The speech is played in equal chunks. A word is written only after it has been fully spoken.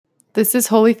This is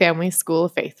Holy Family School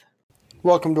of Faith.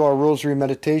 Welcome to our Rosary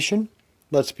Meditation.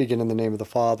 Let's begin in the name of the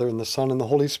Father, and the Son, and the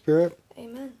Holy Spirit.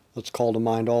 Amen. Let's call to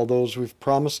mind all those we've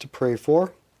promised to pray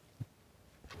for.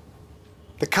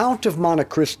 The Count of Monte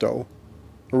Cristo,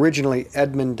 originally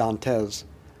Edmond Dantes,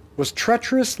 was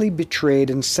treacherously betrayed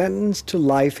and sentenced to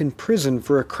life in prison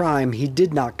for a crime he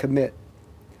did not commit.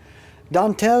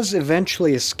 Dantes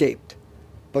eventually escaped,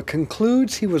 but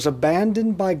concludes he was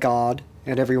abandoned by God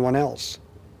and everyone else.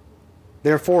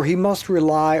 Therefore, he must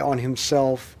rely on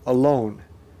himself alone.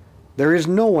 There is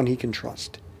no one he can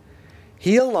trust.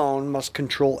 He alone must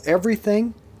control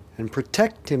everything and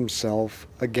protect himself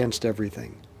against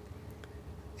everything.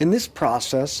 In this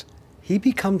process, he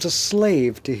becomes a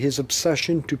slave to his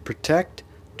obsession to protect,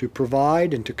 to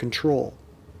provide, and to control.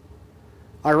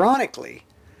 Ironically,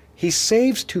 he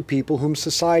saves two people whom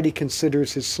society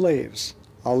considers his slaves,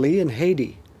 Ali and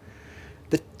Haiti.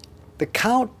 The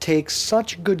Count takes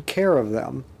such good care of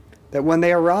them that when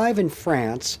they arrive in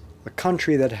France, a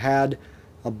country that had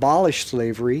abolished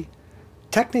slavery,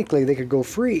 technically they could go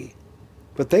free,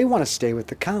 but they want to stay with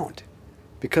the Count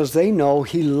because they know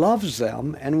he loves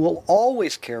them and will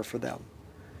always care for them.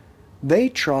 They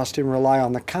trust and rely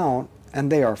on the Count,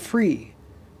 and they are free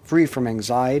from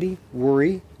anxiety,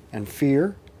 worry, and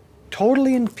fear,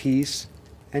 totally in peace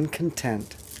and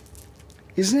content.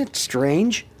 Isn't it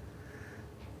strange?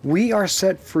 We are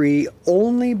set free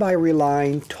only by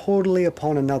relying totally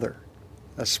upon another,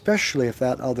 especially if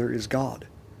that other is God.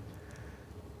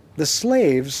 The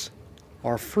slaves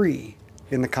are free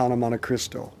in the Count of Monte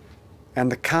Cristo,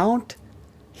 and the Count,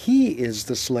 he is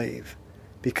the slave,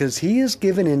 because he is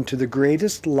given into the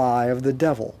greatest lie of the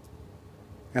devil.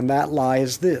 And that lie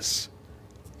is this: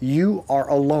 you are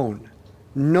alone.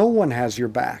 No one has your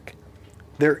back.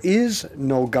 There is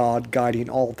no God guiding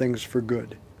all things for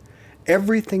good.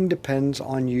 Everything depends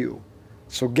on you.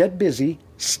 So get busy,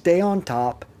 stay on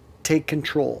top, take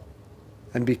control,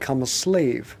 and become a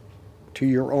slave to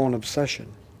your own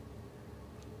obsession.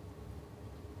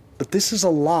 But this is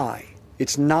a lie.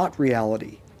 It's not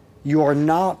reality. You are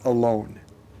not alone.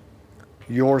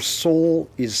 Your soul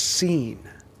is seen.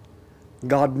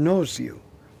 God knows you.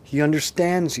 He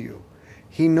understands you.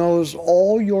 He knows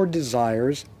all your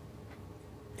desires,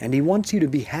 and He wants you to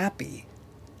be happy,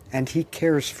 and He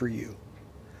cares for you.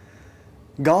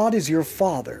 God is your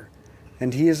Father,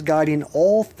 and He is guiding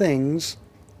all things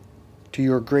to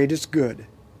your greatest good,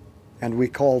 and we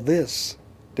call this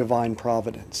divine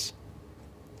providence.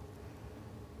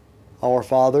 Our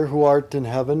Father, who art in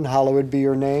heaven, hallowed be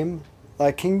your name.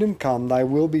 Thy kingdom come, thy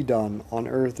will be done, on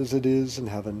earth as it is in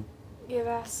heaven. Give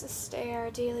us this day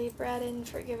our daily bread, and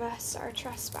forgive us our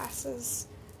trespasses,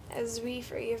 as we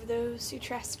forgive those who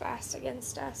trespass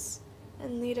against us.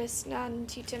 And lead us not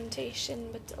into temptation,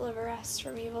 but deliver us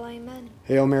from evil. Amen.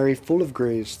 Hail Mary, full of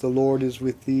grace, the Lord is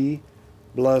with thee.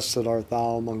 Blessed art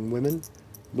thou among women.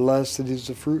 Blessed is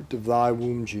the fruit of thy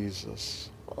womb, Jesus.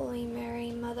 Holy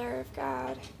Mary, Mother of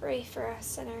God, pray for us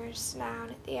sinners, now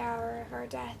and at the hour of our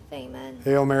death. Amen.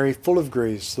 Hail Mary, full of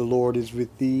grace, the Lord is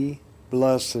with thee.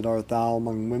 Blessed art thou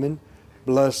among women.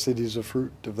 Blessed is the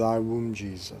fruit of thy womb,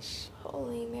 Jesus.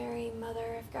 Holy Mary,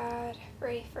 Mother of God,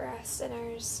 pray for us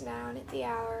sinners, now and at the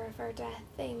hour of our death.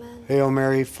 Amen. Hail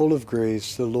Mary, full of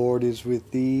grace, the Lord is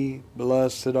with thee.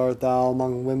 Blessed art thou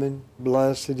among women.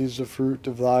 Blessed is the fruit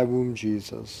of thy womb,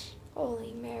 Jesus.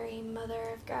 Holy Mary, Mother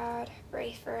of God,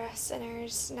 pray for us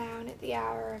sinners, now and at the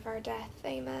hour of our death.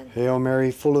 Amen. Hail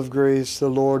Mary, full of grace, the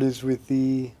Lord is with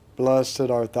thee. Blessed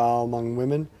art thou among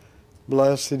women.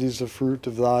 Blessed is the fruit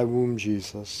of thy womb,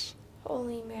 Jesus.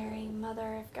 Holy Mary,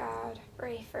 Mother of God,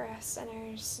 pray for us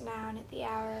sinners, now and at the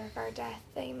hour of our death.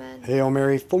 Amen. Hail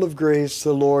Mary, full of grace,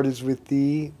 the Lord is with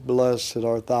thee. Blessed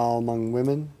art thou among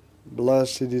women.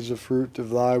 Blessed is the fruit of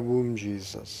thy womb,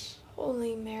 Jesus.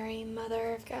 Holy Mary,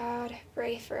 Mother of God,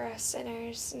 pray for us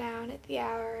sinners, now and at the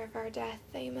hour of our death.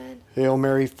 Amen. Hail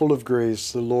Mary, full of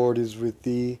grace, the Lord is with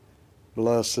thee.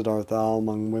 Blessed art thou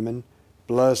among women.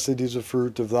 Blessed is the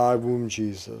fruit of thy womb,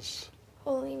 Jesus.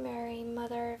 Holy Mary,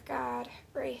 Mother of God,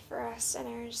 pray for us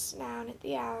sinners, now and at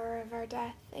the hour of our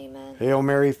death. Amen. Hail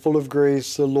Mary, full of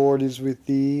grace, the Lord is with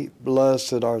thee.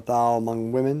 Blessed art thou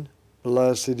among women.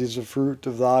 Blessed is the fruit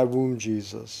of thy womb,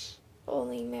 Jesus.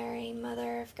 Holy Mary,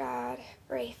 Mother of God,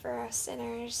 pray for us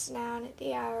sinners, now and at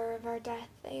the hour of our death.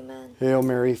 Amen. Hail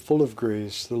Mary, full of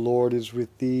grace, the Lord is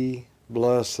with thee.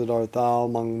 Blessed art thou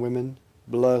among women.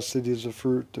 Blessed is the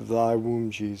fruit of thy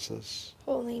womb, Jesus.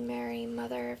 Holy Mary,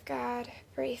 Mother of God,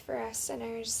 pray for us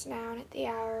sinners, now and at the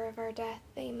hour of our death.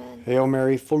 Amen. Hail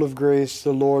Mary, full of grace,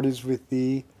 the Lord is with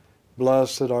thee.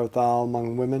 Blessed art thou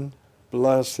among women.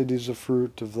 Blessed is the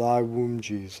fruit of thy womb,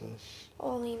 Jesus.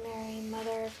 Holy Mary,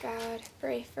 Mother of God,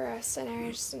 pray for us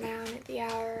sinners, now and at the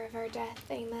hour of our death.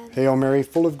 Amen. Hail Mary,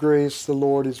 full of grace, the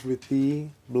Lord is with thee.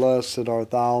 Blessed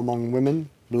art thou among women.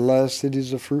 Blessed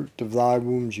is the fruit of thy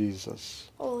womb, Jesus.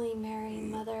 Holy Mary,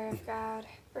 Mother of God,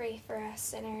 pray for us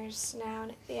sinners, now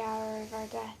and at the hour of our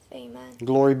death. Amen.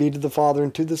 Glory be to the Father,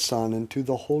 and to the Son, and to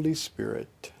the Holy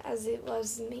Spirit. As it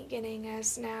was in the beginning,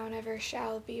 as now, and ever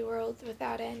shall be, world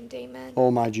without end. Amen.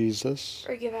 O my Jesus,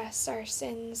 Forgive us our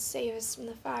sins, save us from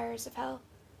the fires of hell.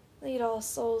 Lead all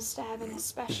souls to heaven,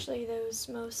 especially those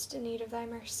most in need of thy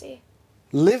mercy.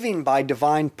 living by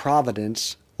divine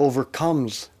providence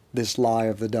overcomes this lie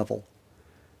of the devil.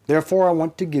 Therefore, I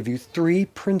want to give you 3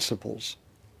 principles.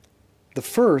 The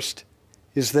first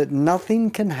is that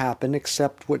nothing can happen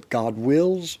except what God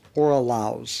wills or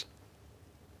allows.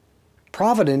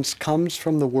 Providence comes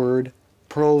from the word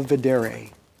providere,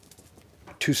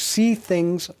 to see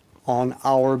things on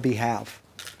our behalf.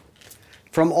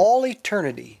 From all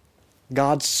eternity,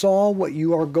 God saw what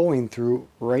you are going through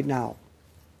right now.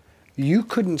 You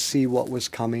couldn't see what was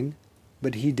coming,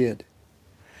 but He did.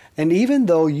 And even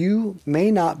though you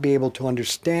may not be able to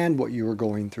understand what you are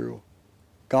going through,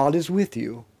 God is with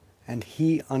you, and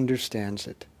He understands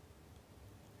it.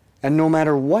 And no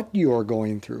matter what you are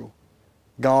going through,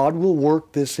 God will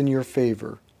work this in your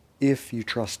favor if you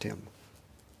trust Him.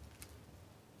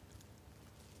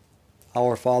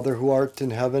 Our Father who art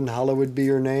in heaven, hallowed be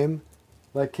your name.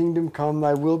 Thy kingdom come,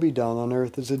 thy will be done on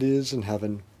earth as it is in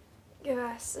heaven. Give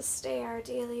us this day our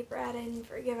daily bread, and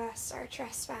forgive us our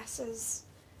trespasses,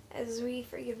 as we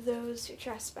forgive those who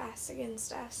trespass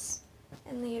against us.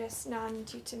 And lead us not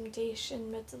into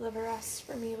temptation, but deliver us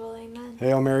from evil. Amen.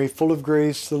 Hail Mary, full of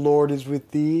grace, the Lord is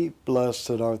with thee.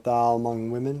 Blessed art thou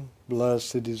among women.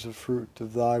 Blessed is the fruit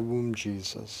of thy womb,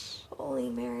 Jesus. Holy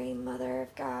Mary, Mother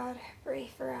of God, pray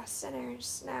for us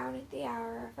sinners, now and at the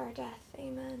hour of our death.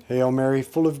 Amen. Hail Mary,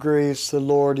 full of grace, the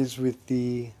Lord is with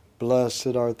thee.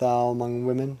 Blessed art thou among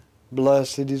women.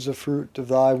 Blessed is the fruit of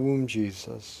thy womb,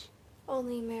 Jesus.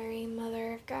 Holy Mary,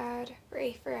 Mother of God,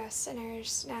 pray for us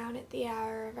sinners, now and at the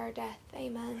hour of our death.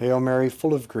 Amen. Hail Mary,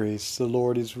 full of grace, the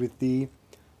Lord is with thee.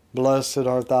 Blessed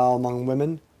art thou among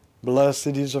women.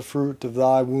 Blessed is the fruit of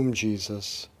thy womb,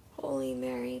 Jesus. Holy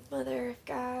Mary, Mother of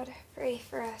God, pray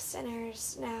for us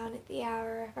sinners, now and at the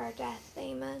hour of our death.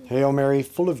 Amen. Hail Mary,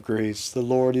 full of grace, the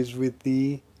Lord is with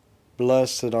thee.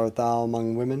 Blessed art thou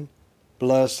among women.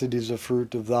 Blessed is the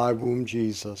fruit of thy womb,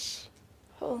 Jesus.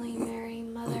 Holy Mary,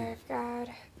 Mother of God,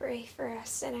 pray for us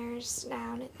sinners,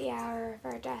 now and at the hour of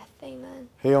our death. Amen.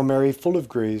 Hail Mary, full of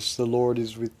grace, the Lord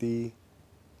is with thee.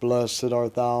 Blessed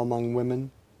art thou among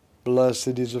women.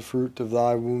 Blessed is the fruit of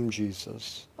thy womb,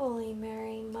 Jesus. Holy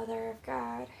Mary, Mother of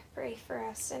God, pray for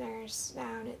us sinners,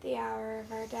 now and at the hour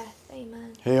of our death.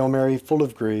 Amen. Hail Mary, full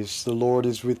of grace, the Lord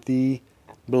is with thee.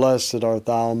 Blessed art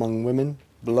thou among women.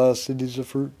 Blessed is the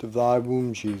fruit of thy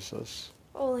womb, Jesus.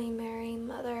 Holy Mary,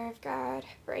 Mother of God,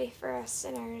 pray for us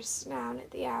sinners, now and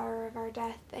at the hour of our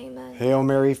death. Amen. Hail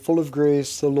Mary, full of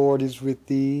grace, the Lord is with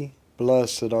thee.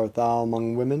 Blessed art thou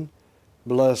among women.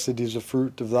 Blessed is the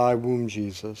fruit of thy womb,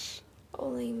 Jesus.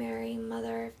 Holy Mary,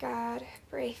 Mother of God,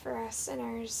 pray for us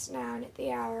sinners, now and at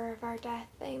the hour of our death.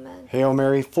 Amen. Hail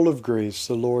Mary, full of grace,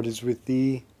 the Lord is with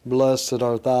thee. Blessed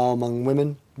art thou among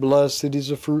women. Blessed is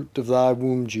the fruit of thy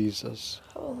womb, Jesus.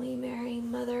 Holy Mary,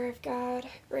 Mother of God,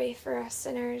 pray for us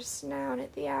sinners, now and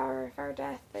at the hour of our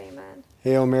death. Amen.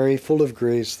 Hail Mary, full of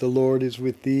grace, the Lord is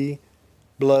with thee.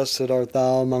 Blessed art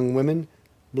thou among women.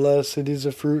 Blessed is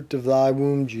the fruit of thy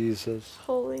womb, Jesus.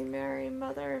 Holy Mary,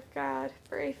 Mother of God,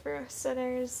 pray for us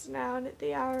sinners, now and at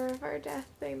the hour of our death.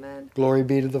 Amen. Glory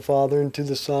be to the Father, and to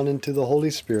the Son, and to the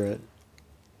Holy Spirit.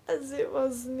 As it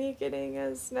was in the beginning,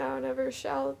 as now, and ever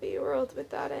shall be, world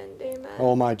without end. Amen.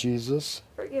 O my Jesus,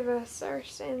 Forgive us our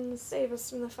sins, save us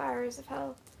from the fires of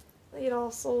hell. Lead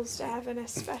all souls to heaven,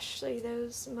 especially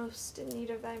those most in need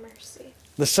of thy mercy.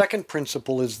 the second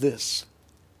principle is this.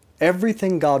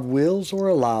 Everything God wills or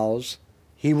allows,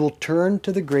 He will turn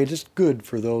to the greatest good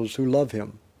for those who love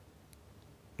Him.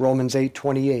 Romans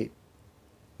 8:28.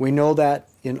 We know that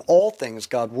in all things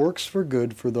God works for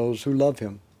good for those who love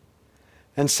Him.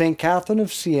 And St. Catherine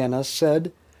of Siena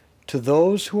said, to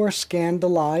those who are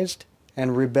scandalized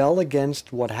and rebel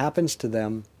against what happens to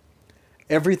them,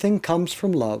 everything comes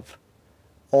from love.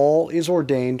 All is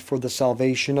ordained for the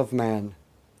salvation of man.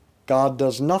 God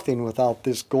does nothing without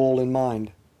this goal in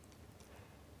mind.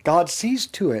 God sees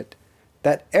to it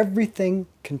that everything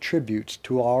contributes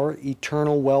to our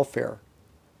eternal welfare.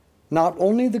 Not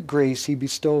only the grace He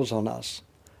bestows on us,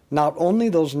 not only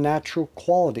those natural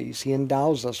qualities He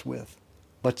endows us with,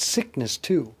 but sickness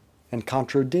too, and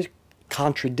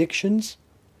contradictions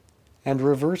and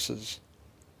reverses.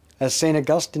 As St.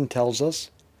 Augustine tells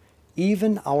us,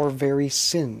 even our very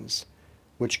sins,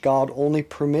 which God only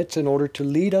permits in order to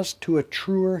lead us to a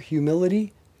truer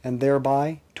humility and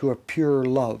thereby to a purer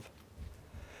love.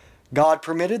 God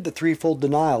permitted the threefold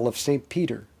denial of St.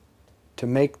 Peter to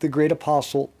make the great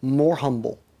apostle more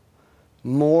humble,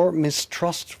 more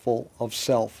mistrustful of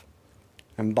self,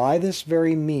 and by this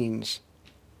very means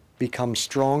become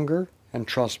stronger and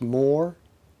trust more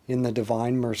in the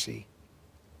divine mercy.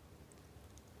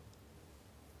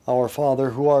 Our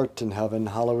Father, who art in heaven,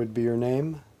 hallowed be your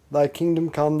name. Thy kingdom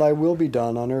come, thy will be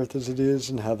done on earth as it is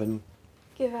in heaven.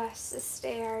 Give us this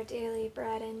day our daily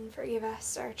bread, and forgive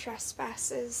us our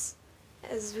trespasses,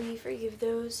 as we forgive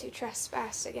those who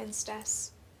trespass against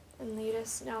us. And lead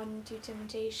us not into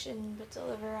temptation, but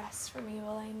deliver us from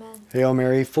evil. Amen. Hail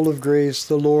Mary, full of grace,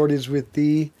 the Lord is with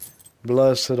thee.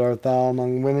 Blessed art thou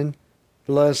among women.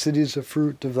 Blessed is the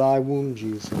fruit of thy womb,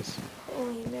 Jesus.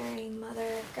 Holy Mary, Mother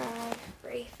of God,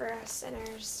 pray for us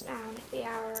sinners, now and at the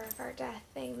hour of our death.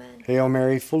 Amen. Hail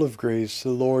Mary, full of grace,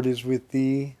 the Lord is with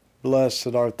thee.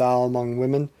 Blessed art thou among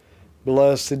women.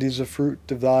 Blessed is the fruit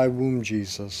of thy womb,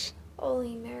 Jesus.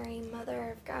 Holy Mary,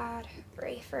 Mother of God,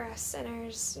 pray for us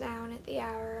sinners, now and at the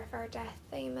hour of our death.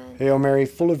 Amen. Hail Mary,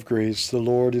 full of grace, the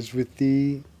Lord is with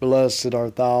thee. Blessed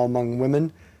art thou among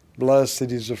women.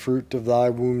 Blessed is the fruit of thy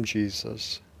womb,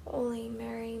 Jesus. Holy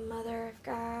Mary, Mother of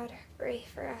God, pray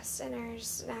for us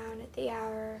sinners, now and at the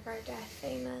hour of our death.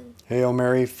 Amen. Hail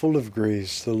Mary, full of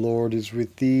grace, the Lord is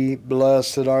with thee.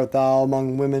 Blessed art thou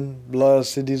among women.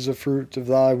 Blessed is the fruit of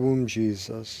thy womb,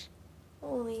 Jesus.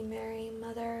 Holy Mary,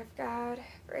 Mother of God,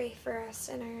 pray for us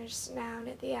sinners, now and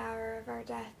at the hour of our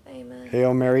death. Amen.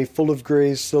 Hail Mary, full of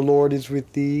grace, the Lord is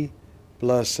with thee.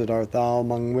 Blessed art thou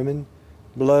among women.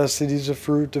 Blessed is the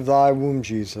fruit of thy womb,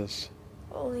 Jesus.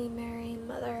 Holy Mary,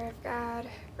 Mother of God,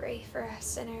 pray for us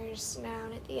sinners, now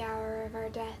and at the hour of our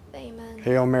death. Amen.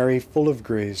 Hail Mary, full of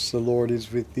grace, the Lord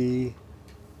is with thee.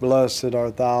 Blessed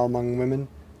art thou among women.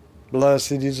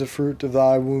 Blessed is the fruit of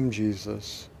thy womb,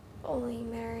 Jesus. Holy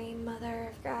Mary,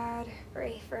 Mother of God,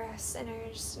 pray for us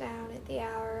sinners, now and at the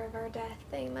hour of our death.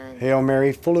 Amen. Hail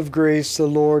Mary, full of grace, the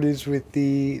Lord is with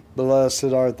thee. Blessed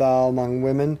art thou among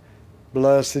women.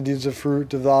 Blessed is the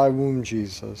fruit of thy womb,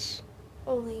 Jesus.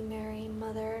 Holy Mary,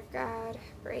 Mother of God,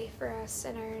 pray for us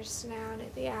sinners, now and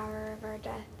at the hour of our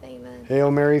death. Amen.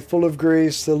 Hail Mary, full of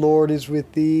grace, the Lord is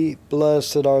with thee.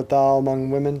 Blessed art thou among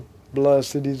women.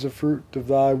 Blessed is the fruit of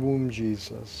thy womb,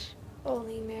 Jesus.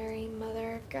 Holy Mary,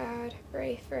 Mother of God,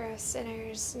 pray for us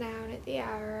sinners, now and at the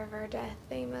hour of our death.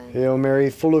 Amen. Hail Mary,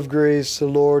 full of grace, the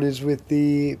Lord is with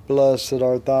thee. Blessed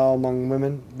art thou among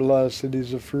women. Blessed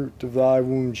is the fruit of thy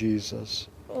womb, Jesus.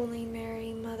 Holy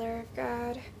Mary, Mother of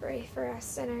God, pray for us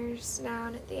sinners, now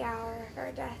and at the hour of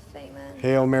our death. Amen.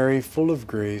 Hail Mary, full of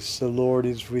grace, the Lord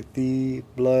is with thee.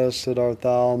 Blessed art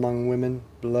thou among women.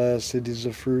 Blessed is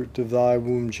the fruit of thy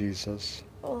womb, Jesus.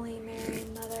 Holy Mary,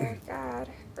 Mother of God,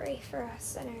 pray for us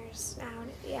sinners, now and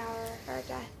at the hour of our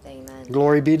death. Amen.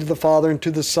 Glory be to the Father, and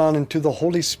to the Son, and to the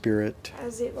Holy Spirit.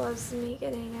 As it was in the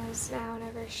beginning, as now, and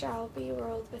ever shall be,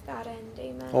 world without end.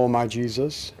 Amen. O my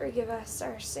Jesus, Forgive us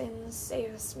our sins,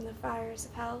 save us from the fires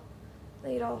of hell.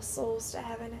 Lead all souls to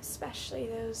heaven, especially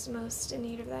those most in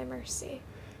need of thy mercy.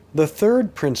 the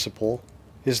third principle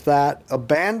is that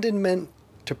abandonment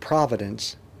to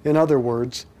providence, in other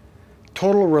words,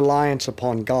 total reliance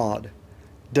upon God,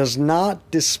 does not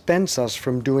dispense us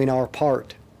from doing our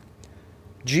part.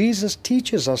 Jesus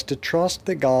teaches us to trust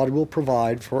that God will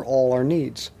provide for all our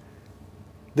needs.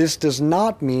 This does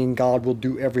not mean God will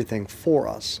do everything for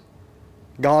us.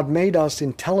 God made us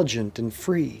intelligent and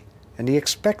free, and He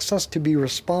expects us to be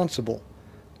responsible,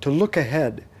 to look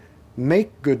ahead,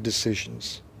 make good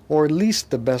decisions, or at least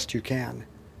the best you can,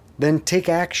 then take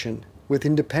action with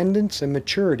independence and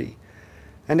maturity,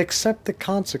 and accept the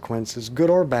consequences, good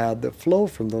or bad, that flow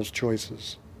from those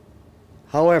choices.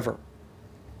 However,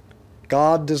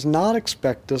 God does not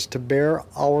expect us to bear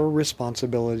our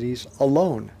responsibilities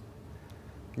alone.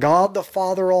 God the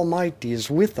Father Almighty is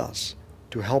with us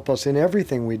to help us in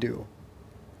everything we do.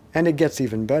 And it gets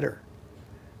even better.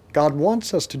 God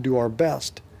wants us to do our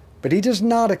best, but He does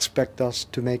not expect us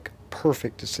to make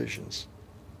perfect decisions.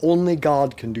 Only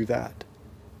God can do that.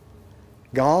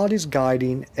 God is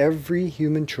guiding every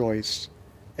human choice,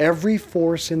 every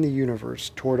force in the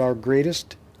universe toward our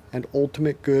greatest and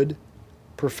ultimate good,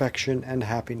 perfection, and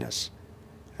happiness.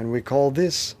 And we call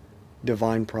this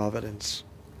divine providence.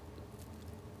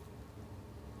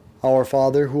 Our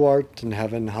Father, who art in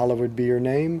heaven, hallowed be your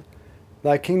name.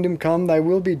 Thy kingdom come, thy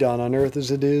will be done on earth as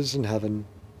it is in heaven.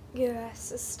 Give us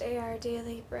this day our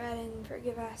daily bread, and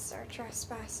forgive us our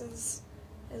trespasses,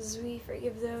 as we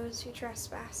forgive those who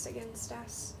trespass against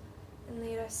us. And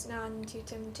lead us not into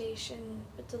temptation,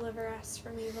 but deliver us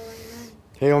from evil. Amen.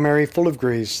 Hail Mary, full of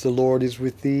grace, the Lord is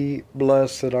with thee.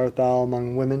 Blessed art thou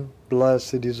among women.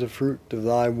 Blessed is the fruit of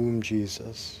thy womb,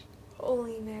 Jesus.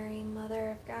 Holy Mary, Mother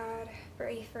of God,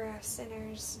 pray for us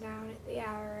sinners, now and at the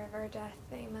hour of our death.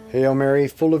 Amen. Hail Mary,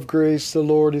 full of grace, the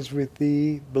Lord is with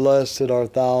thee. Blessed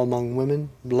art thou among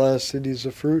women. Blessed is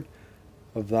the fruit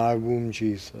of thy womb,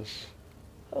 Jesus.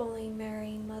 Holy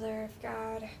Mary, Mother of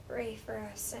God, pray for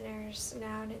us sinners,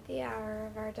 now and at the hour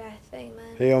of our death.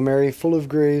 Amen. Hail Mary, full of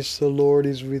grace, the Lord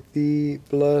is with thee.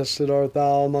 Blessed art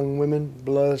thou among women.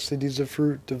 Blessed is the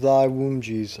fruit of thy womb,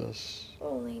 Jesus.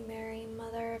 Holy Mary,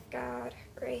 Mother of God,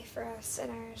 pray for us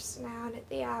sinners, now and at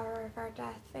the hour of our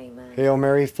death. Amen. Hail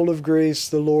Mary, full of grace,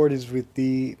 the Lord is with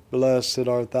thee. Blessed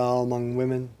art thou among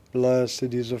women.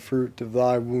 Blessed is the fruit of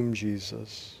thy womb,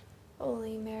 Jesus.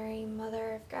 Holy Mary,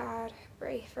 Mother of God,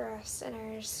 pray for us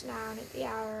sinners, now and at the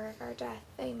hour of our death.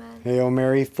 Amen. Hail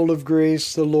Mary, full of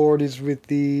grace, the Lord is with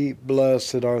thee.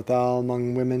 Blessed art thou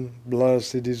among women.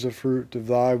 Blessed is the fruit of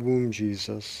thy womb,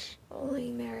 Jesus.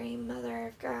 Holy Mary, Mother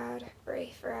of God,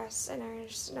 pray for us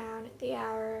sinners, now and at the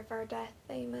hour of our death.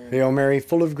 Amen. Hail Mary,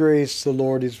 full of grace, the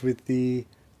Lord is with thee.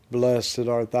 Blessed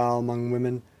art thou among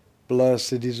women.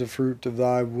 Blessed is the fruit of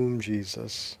thy womb,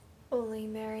 Jesus. Holy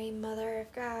Mary, Mother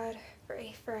of God,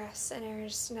 pray for us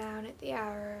sinners, now and at the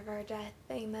hour of our death.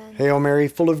 Amen. Hail Mary,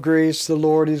 full of grace, the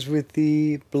Lord is with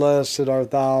thee. Blessed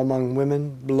art thou among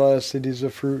women. Blessed is the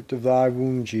fruit of thy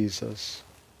womb, Jesus.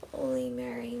 Holy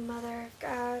Mary, Mother of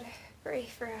God, pray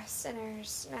for us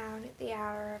sinners, now and at the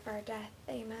hour of our death.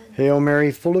 Amen. Hail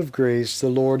Mary, full of grace, the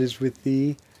Lord is with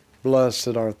thee.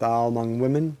 Blessed art thou among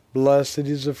women. Blessed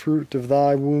is the fruit of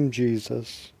thy womb,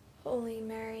 Jesus. Holy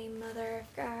Mary, Mother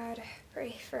of God,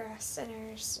 pray for us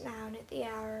sinners, now and at the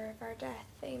hour of our death.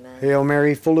 Amen. Hail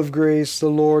Mary, full of grace, the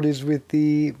Lord is with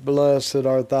thee. Blessed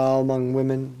art thou among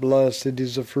women. Blessed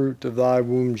is the fruit of thy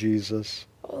womb, Jesus.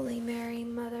 Holy Mary,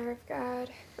 Mother of God,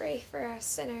 pray for us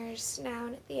sinners, now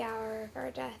and at the hour of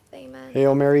our death. Amen.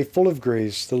 Hail Mary, full of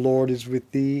grace, the Lord is with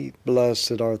thee.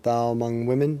 Blessed art thou among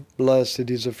women. Blessed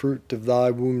is the fruit of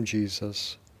thy womb,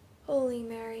 Jesus. Holy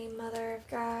Mary, Mother of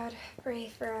God, pray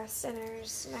for us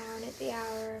sinners, now and at the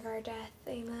hour of our death.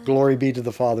 Amen. Glory be to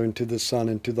the Father, and to the Son,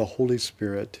 and to the Holy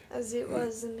Spirit. As it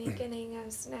was in the beginning,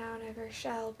 as now, and ever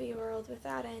shall be, world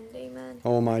without end. Amen.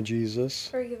 O my Jesus,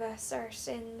 Forgive us our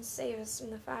sins, save us from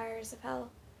the fires of hell.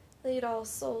 Lead all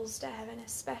souls to heaven,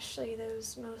 especially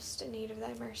those most in need of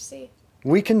thy mercy.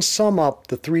 we can sum up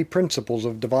the three principles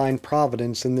of divine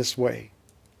providence in this way.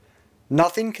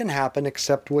 Nothing can happen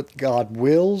except what God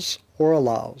wills or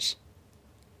allows.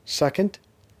 Second,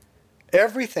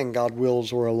 everything God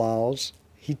wills or allows,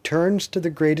 He turns to the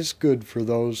greatest good for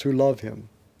those who love Him.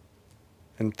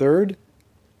 And third,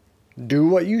 do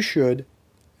what you should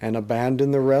and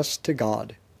abandon the rest to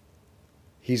God.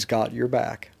 He's got your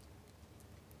back.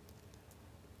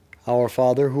 Our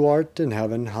Father who art in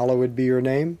heaven, hallowed be your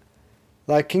name.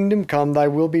 Thy kingdom come, thy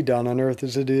will be done on earth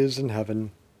as it is in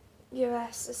heaven. Give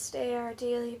us this day our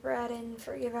daily bread, and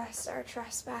forgive us our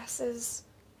trespasses,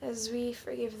 as we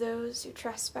forgive those who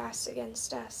trespass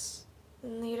against us.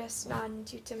 And lead us not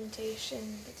into temptation,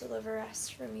 but deliver us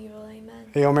from evil. Amen.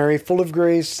 Hail Mary, full of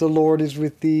grace, the Lord is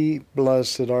with thee.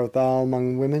 Blessed art thou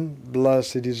among women.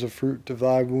 Blessed is the fruit of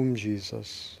thy womb,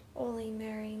 Jesus. Holy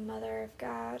Mary, Mother of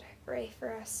God, pray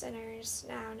for us sinners,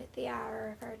 now and at the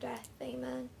hour of our death.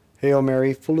 Amen. Hail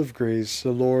Mary, full of grace,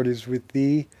 the Lord is with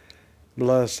thee.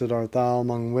 Blessed art thou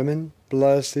among women.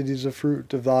 Blessed is the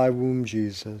fruit of thy womb,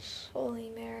 Jesus. Holy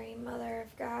Mary, Mother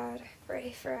of God,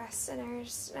 pray for us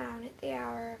sinners, now and at the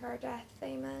hour of our death.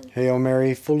 Amen. Hail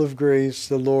Mary, full of grace,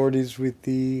 the Lord is with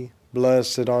thee.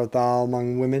 Blessed art thou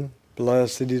among women.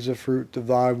 Blessed is the fruit of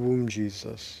thy womb,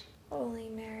 Jesus. Holy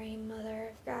Mary,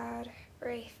 Mother of God,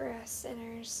 pray for us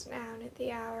sinners, now and at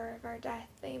the hour of our death.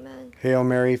 Amen. Hail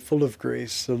Mary, full of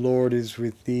grace, the Lord is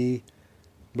with thee.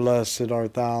 Blessed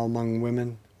art thou among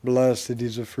women. Blessed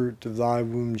is the fruit of thy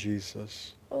womb,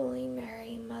 Jesus. Holy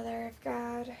Mary, Mother of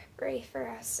God, pray for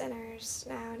us sinners,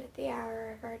 now and at the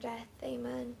hour of our death.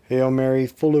 Amen. Hail Mary,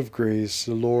 full of grace,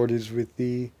 the Lord is with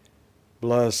thee.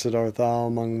 Blessed art thou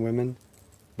among women.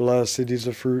 Blessed is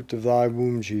the fruit of thy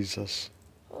womb, Jesus.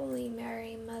 Holy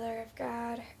Mary, Mother of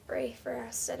God, pray for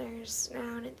us sinners,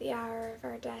 now and at the hour of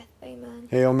our death. Amen.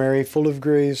 Hail Mary, full of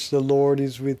grace, the Lord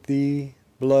is with thee.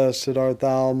 Blessed art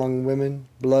thou among women.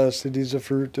 Blessed is the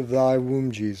fruit of thy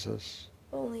womb, Jesus.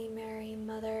 Holy Mary,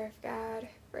 Mother of God,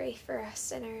 pray for us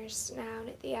sinners, now and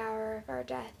at the hour of our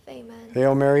death. Amen.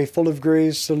 Hail Mary, full of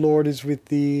grace, the Lord is with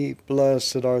thee.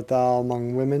 Blessed art thou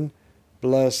among women.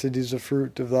 Blessed is the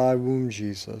fruit of thy womb,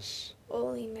 Jesus.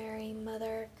 Holy Mary,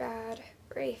 Mother of God,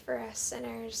 pray for us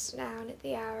sinners, now and at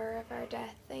the hour of our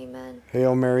death. Amen.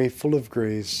 Hail Mary, full of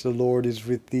grace, the Lord is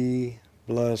with thee.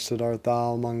 Blessed art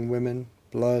thou among women.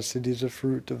 Blessed is the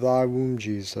fruit of thy womb,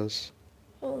 Jesus.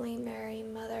 Holy Mary,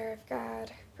 Mother of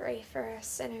God, pray for us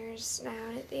sinners, now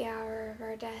and at the hour of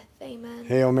our death. Amen.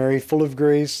 Hail Mary, full of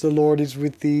grace, the Lord is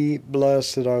with thee.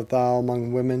 Blessed art thou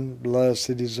among women.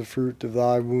 Blessed is the fruit of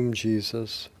thy womb,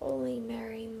 Jesus. Holy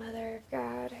Mary, Mother of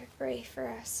God, pray for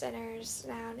us sinners,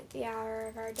 now and at the hour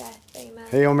of our death. Amen.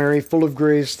 Hail Mary, full of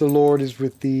grace, the Lord is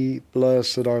with thee.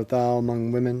 Blessed art thou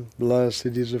among women. Blessed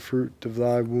is the fruit of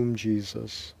thy womb,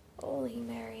 Jesus. Holy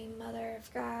Mary, Mother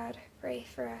of God, pray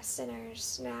for us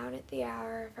sinners, now and at the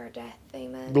hour of our death.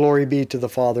 Amen. Glory be to the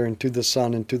Father, and to the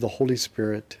Son, and to the Holy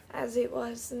Spirit. As it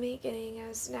was in the beginning,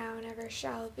 as now, and ever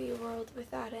shall be, world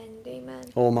without end. Amen.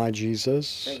 O my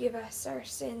Jesus, Forgive us our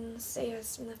sins, save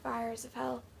us from the fires of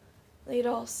hell. Lead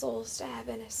all souls to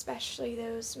heaven, especially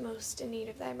those most in need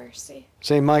of thy mercy.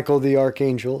 Saint Michael the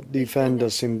Archangel, defend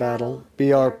us in battle.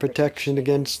 Be our protection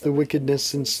against the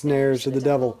wickedness and snares of the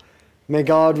devil. May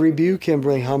God rebuke him,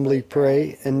 we humbly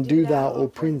pray. And do thou, O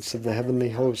Prince of the heavenly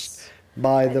host,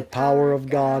 by the power of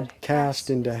God, cast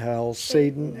into hell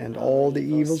Satan and all the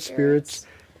evil spirits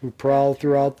who prowl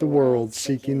throughout the world,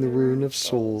 seeking the ruin of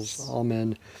souls.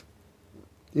 Amen.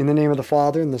 In the name of the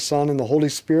Father, and the Son, and the Holy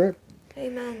Spirit.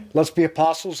 Amen. Let's be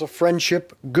apostles of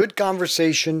friendship, good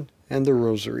conversation, and the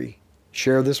rosary.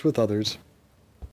 Share this with others.